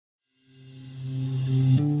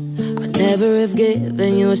never have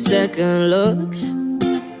given you a second look,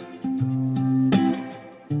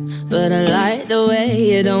 but I like the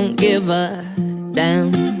way you don't give a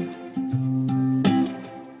damn.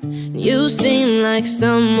 You seem like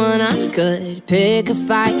someone I could pick a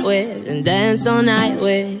fight with and dance all night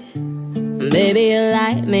with. Baby, you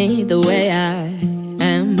like me the way I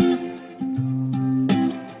am.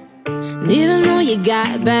 And even though you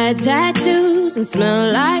got bad tattoos and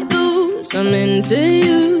smell like booze, I'm into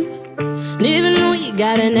you. And even though you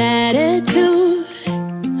got an attitude,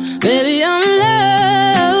 baby, I'm in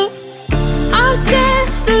love. I've said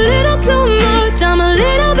a little too much, I'm a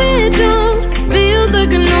little bit drunk. Feels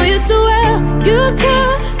like I know you so well. You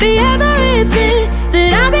could be everything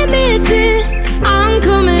that I've been missing. I'm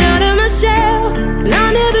coming out of my shell, and I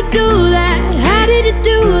never do that. How did you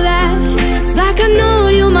do that? It's like I know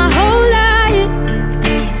you my whole life.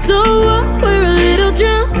 So what, we're a little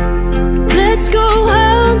drunk. Let's go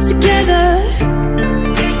home together.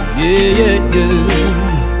 Yeah, yeah, yeah.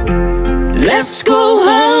 Let's go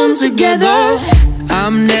home together.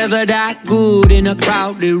 I'm never that good in a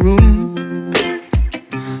crowded room.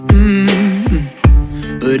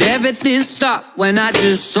 But everything stopped when I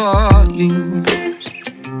just saw you.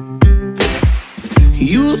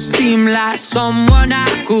 You seem like someone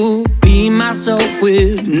I could be myself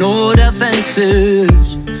with, no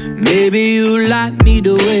defenses. Maybe you like me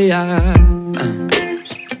the way I am.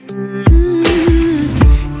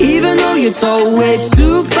 Even though you talk way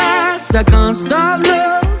too fast, I can't stop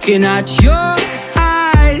looking at your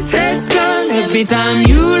eyes. Head's done every time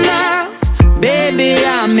you laugh. Baby,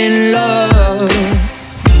 I'm in love.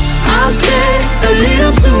 I've said a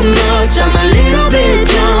little too much, I'm a little bit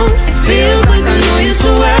drunk. Feels like I know you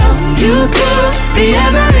so well. You could be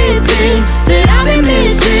everything that I've been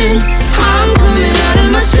missing. I'm coming out of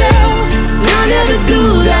my shell, and I never do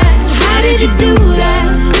that. How did you do that?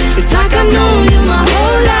 It's like I've known you my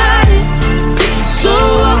whole life. So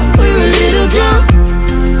what, we're a little drunk.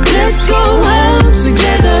 Let's go home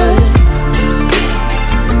together.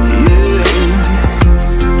 Yeah.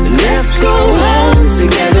 Let's go home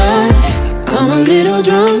together. I'm a little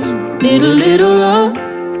drunk, need a little love.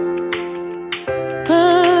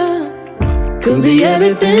 Could be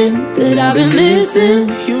everything that I've been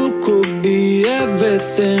missing. You could be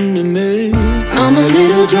everything to me. I'm a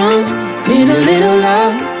little drunk, need a little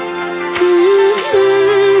love.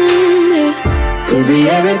 Yeah. Could be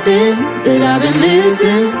everything that I've been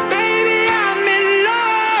missing. Baby, I'm in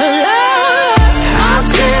love. I've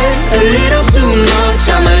said a little too much,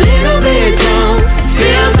 I'm a little bit drunk.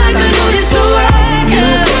 Feels like I know you so well. You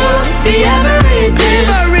could be everything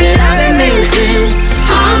that I've been missing.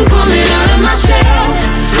 I'm coming out of my shell,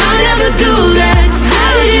 I never do that.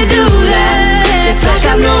 How did you do that? It's like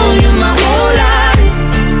I've known you my whole life.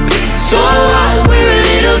 So what, we're a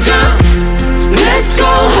little drunk. Let's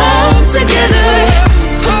go home together.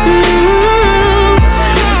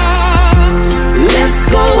 Let's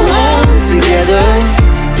go home together.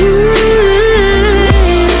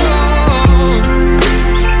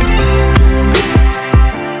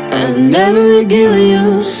 I never give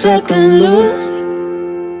you a second look,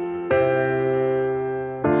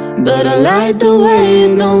 but I like the way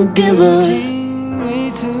you don't give up.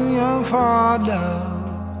 Way too young for love,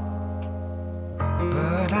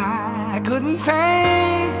 but I couldn't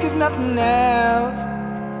think of nothing else.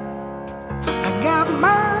 I got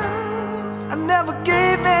mine, I never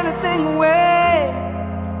gave anything away.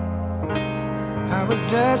 I was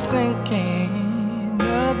just thinking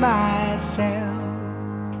of myself.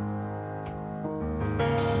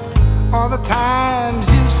 All the times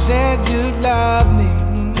you said you'd love me,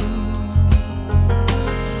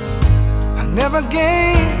 never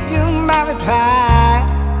gave you my reply.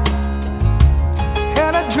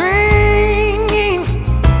 Had a dream,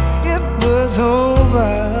 it was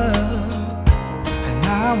over, and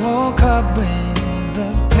I woke up with the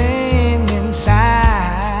pain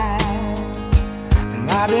inside.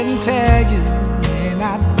 And I didn't tell you, and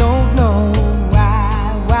I don't know why.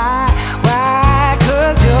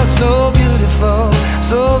 'Cause you're so beautiful,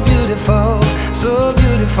 so beautiful, so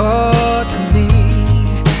beautiful to me.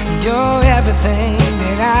 You're everything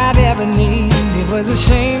that I'd ever need. It was a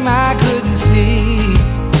shame I couldn't see.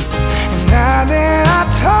 And now that I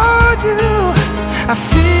told you, I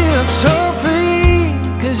feel so free.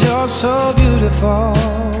 'Cause you're so beautiful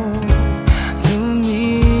to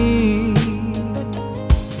me.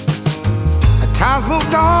 Time's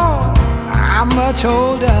moved on, I'm much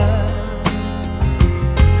older.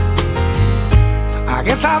 I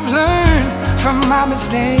guess I've learned from my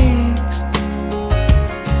mistakes.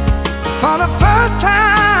 For the first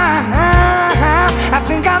time, I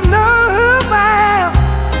think I